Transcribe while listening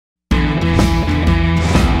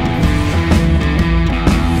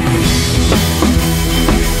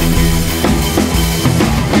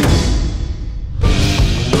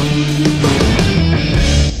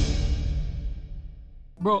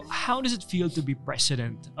how does it feel to be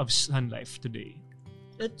president of Sun Life today?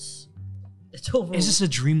 It's over. Is this a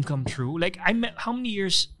dream come true? Like, how many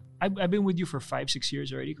years? I've been with you for 5-6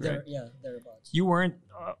 years already, correct? Thereabouts. You weren't,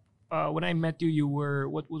 when I met you, you were,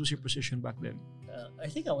 what was your position back then? I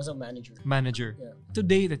think I was a manager. Yeah.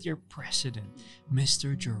 Today that you're president,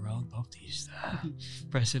 Mr. Gerald Bautista,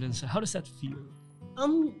 president, how does that feel?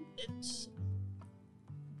 It's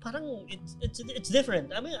parang it's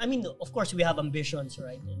different. I mean, of course we have ambitions,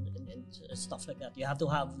 right, and stuff like that. You have to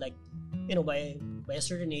have, like, by a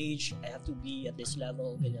certain age, I have to be at this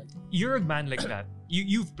level. You're a man like that.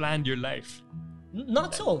 You've planned your life.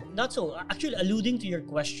 Not so. Actually, alluding to your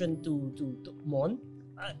question to Mon,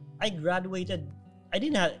 I graduated. I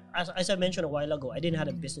didn't have, as I mentioned a while ago, I didn't have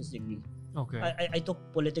a business degree. Okay. I took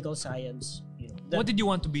political science. What did you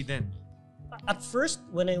want to be then? At first,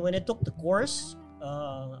 when I took the course,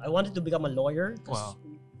 I wanted to become a lawyer because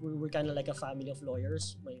we're kind of like a family of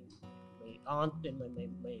lawyers. My aunt and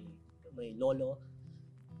my lolo.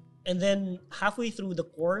 And then halfway through the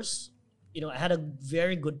course, I had a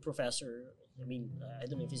very good professor. I mean, I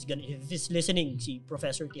don't know if he's listening, si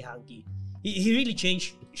Professor Tihanki. He really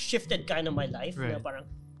shifted kind of my life. Right. Parang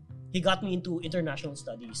he got me into international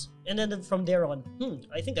studies. And then from there on,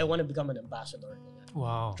 I think I want to become an ambassador.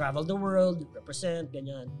 Wow. Travel the world, represent,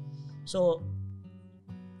 ganyan. So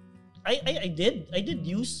I did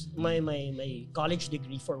use my college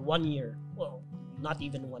degree for 1 year. Well, not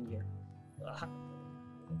even 1 year.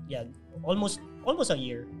 Almost a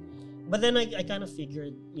year. But then I kind of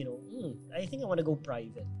figured, I think I want to go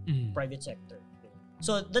private sector.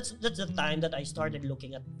 So that's the time that I started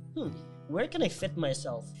looking at, where can I fit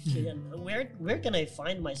myself? Where can I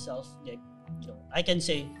find myself? Like, I can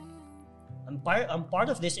say I'm part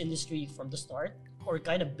of this industry from the start, or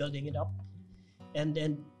kind of building it up, and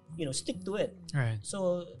then stick to it. Right.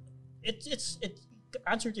 So it's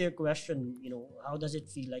answer to your question. How does it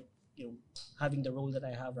feel like having the role that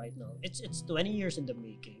I have right now? It's 20 years in the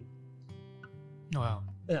making. Wow.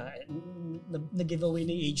 Nag-giveaway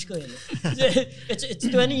na age ko. It's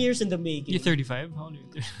 20 years in the making. You're 35? How old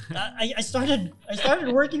are you? I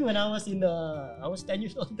started working when I was 10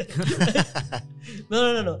 years old.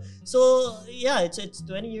 No. So yeah, it's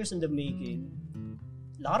 20 years in the making.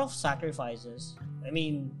 A lot of sacrifices. I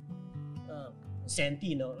mean,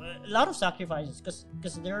 Senti, a lot of sacrifices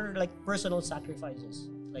because they're like personal sacrifices.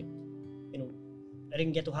 Like, I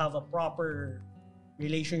didn't get to have a proper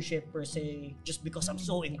relationship per se just because I'm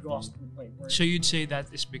so engrossed with my work. So you'd say that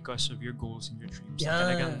is because of your goals and your dreams.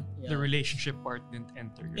 Yeah. The relationship part didn't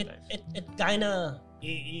enter your life. It kind of...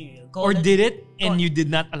 Or did it and you did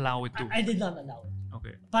not allow it to? I did not allow it.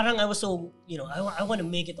 Okay. Parang I was so, I want to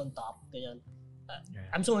make it on top.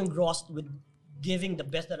 I'm so engrossed with giving the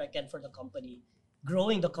best that I can for the company,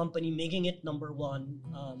 growing the company, making it number one,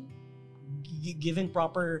 giving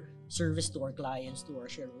proper service to our clients, to our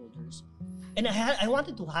shareholders. And I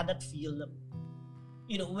wanted to have that feel,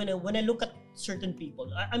 when I look at certain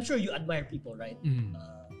people, I'm sure you admire people, right? Mm.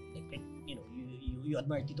 You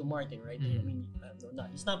admire Tito Martin, right? Mm. I mean, no,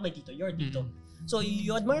 it's not my Tito, your Tito. So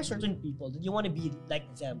you admire certain people that you want to be like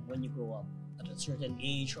them when you grow up at a certain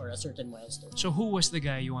age or a certain milestone. So who was the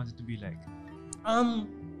guy you wanted to be like?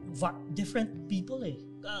 Different people.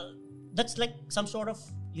 That's like some sort of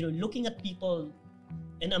looking at people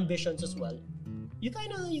and ambitions as well. You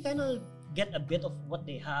kind of get a bit of what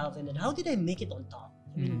they have, and then how did I make it on top?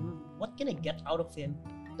 I mean, what can I get out of him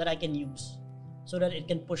that I can use so that it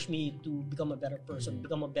can push me to become a better person,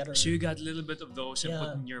 become a better... So you got a little bit of those and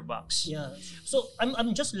put in your box. Yeah. So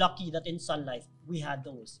I'm just lucky that in Sun Life, we had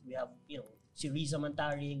those. We have, si Riza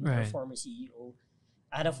Mantaring, our former CEO.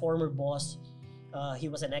 I had a former boss. He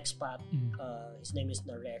was an expat. His name is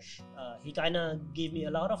Naresh. He kind of gave me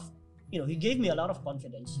a lot of, he gave me a lot of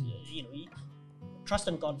confidence. Trust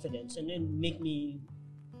and confidence, and then make me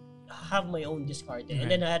have my own discard.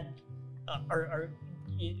 And then I had our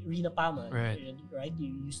Rina Pama, right?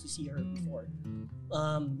 You used to see her before.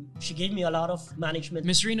 She gave me a lot of management.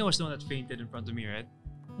 Miss Rina was the one that fainted in front of me, right?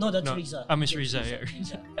 No, that's Riza. Miss Riza.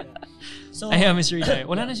 Yeah. So, Miss Rina.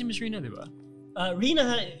 Wala na si Miss Rina, di ba?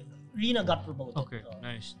 Rina got promoted. Okay,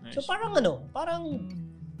 nice. So parang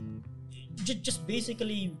just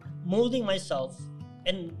basically molding myself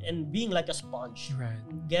and being like a sponge,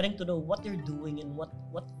 getting to know what they're doing and what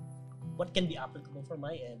can be applicable for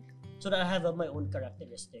my end, so that I have my own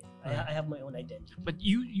characteristic. I have my own identity. But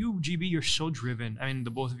you GB, you're so driven. I mean, the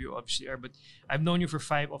both of you obviously are, but I've known you for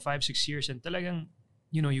 5-6 years, and talagang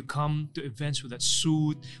you come to events with that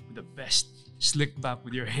suit, with the best slick back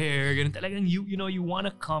with your hair. Ganun talagang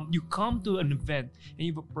you come to an event and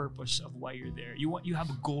you have a purpose of why you're there. You have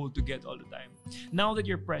a goal to get all the time. Now that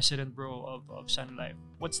you're president, bro, of Sun Life,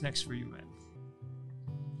 what's next for you, man?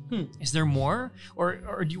 Is there more,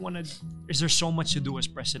 or do you want to? Is there so much to do as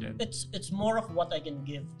president? It's more of what I can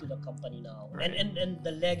give to the company now, right. and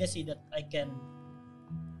the legacy that I can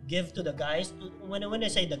give to the guys. When I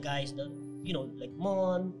say the guys, like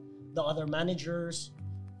Mon, the other managers.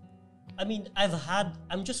 I mean,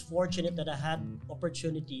 I'm just fortunate that I had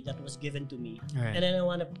opportunity that was given to me, right. and then I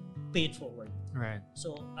want to pay it forward. Right.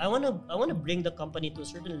 So I wanna bring the company to a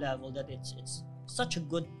certain level that it's such a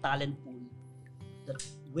good talent pool that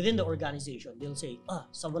within the organization they'll say,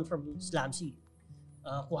 someone from Slamsy,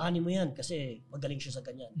 kuhanin mo yan kasi magaling siya sa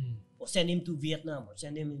ganyan. Or send him to Vietnam or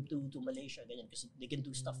send him to Malaysia ganyan kasi they can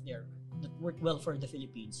do stuff there that work well for the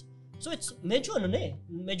Philippines. So it's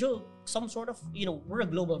medyo some sort of, we're a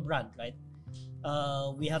global brand, right?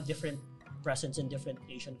 We have different presence in different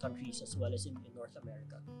Asian countries as well as in North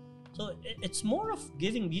America. So it's more of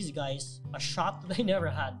giving these guys a shot that I never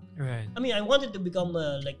had. Right. I mean, I wanted to become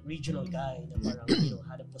a regional guy na parang,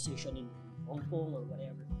 had a position in Hong Kong or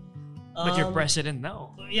whatever. But you're president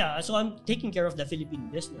now. Yeah, so I'm taking care of the Philippine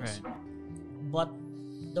business. Right. But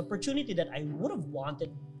the opportunity that I would have wanted,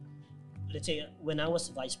 let's say when I was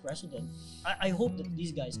vice president, I hope that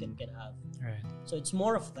these guys can have. Right. So it's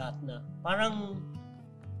more of that na parang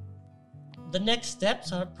the next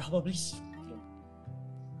steps are probably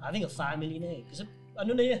having a family na eh. Kasi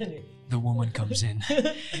ano na yan eh. The woman comes in.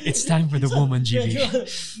 It's time for the woman, GB.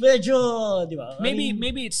 Medyo, di ba?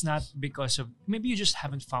 Maybe it's not because of, maybe you just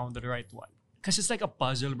haven't found the right one. Because it's like a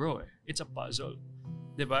puzzle, bro. It's a puzzle.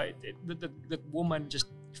 Diba? That woman just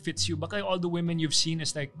fits you. Baka all the women you've seen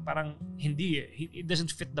is like parang hindi eh. It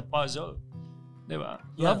doesn't fit the puzzle. Diba?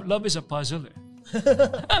 Yeah. Love is a puzzle eh.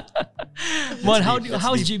 Mon,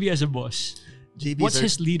 how's GB as a boss? What's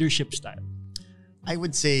his leadership style? I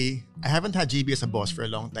would say I haven't had GB as a boss for a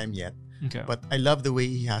long time yet. Okay. But I love the way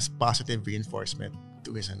he has positive reinforcement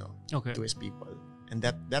to his to his people. And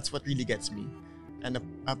that's what really gets me. And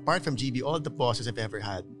apart from GB, all the bosses I've ever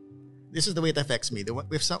had, this is the way it affects me.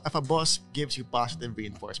 If a boss gives you positive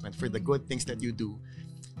reinforcement for the good things that you do,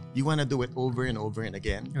 you want to do it over and over and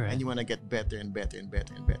again. Right. And you want to get better and better and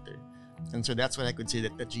better and better. And so that's what I could say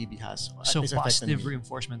that GB has. So positive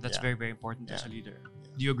reinforcement, that's very, very important as a leader.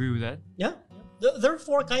 Do you agree with that? Yeah. There are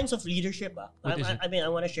 4 kinds of leadership. I mean, I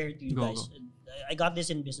want to share it to you guys. Go. I got this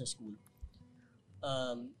in business school.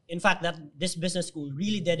 In fact, this business school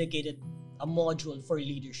really dedicated a module for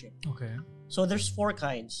leadership. Okay. So there's 4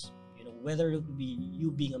 kinds. Whether it be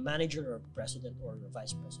you being a manager or president or a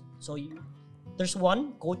vice president. So there's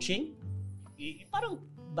 1, coaching. Parang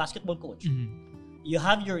basketball coach. Mm-hmm. You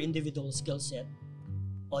have your individual skill set.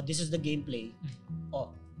 This is the gameplay.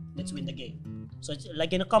 Let's win the game. So it's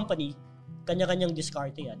like in a company, kanya-kanyang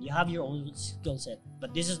diskarte yan. You have your own skill set,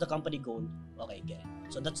 but this is the company goal. Okay, get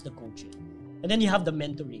it. So that's the coaching. And then you have the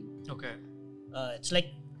mentoring. Okay. It's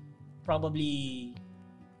like probably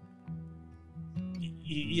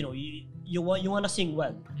you want to sing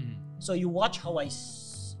well. Mm-hmm. So you watch how I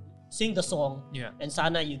sing the song, and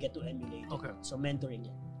sana you get to emulate it. Okay. So mentoring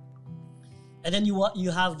yan. And then you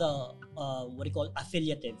have the what do you call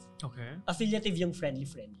affiliative. Okay. Affiliative yung friendly.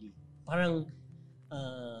 Parang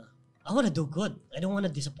I want to do good. I don't want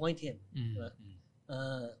to disappoint him.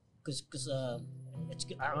 Because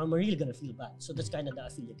I'm really gonna feel bad. So that's kind of the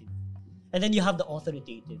affiliative. And then you have the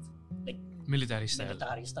authoritative, like military style.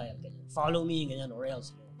 Ganyan. Follow me, ganyan, or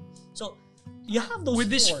else. So you have those. With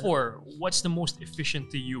this 4, what's the most efficient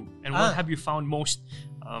to you, and what have you found most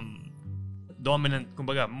dominant,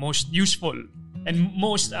 kumbaga, most useful, and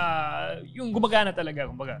most yung gumagana talaga,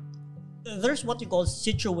 kumbaga? There's what you call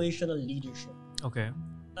situational leadership. Okay.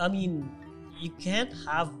 I mean,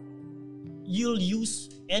 you'll use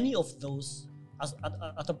any of those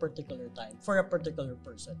at a particular time for a particular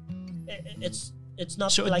person. It's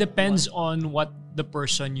not so like it depends one. on what the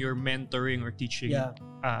person you're mentoring or teaching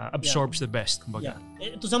absorbs the best, kumbaga.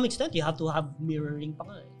 Yeah. To some extent, you have to have mirroring pa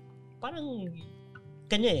nga eh. Parang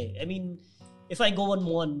kanya eh. I mean, if I go on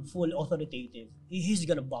one full authoritative, he's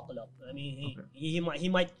gonna buckle up. I mean, he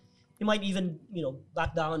might even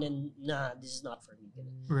back down and this is not for me.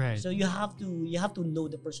 Right. So you have to know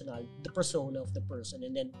the persona of the person,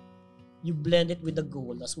 and then you blend it with the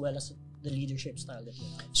goal as well as the leadership style that you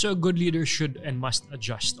have. So a good leader should and must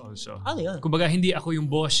adjust also. Yeah. Kumbaga, hindi ako yung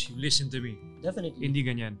boss, you listen to me. Definitely. Hindi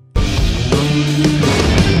ganyan.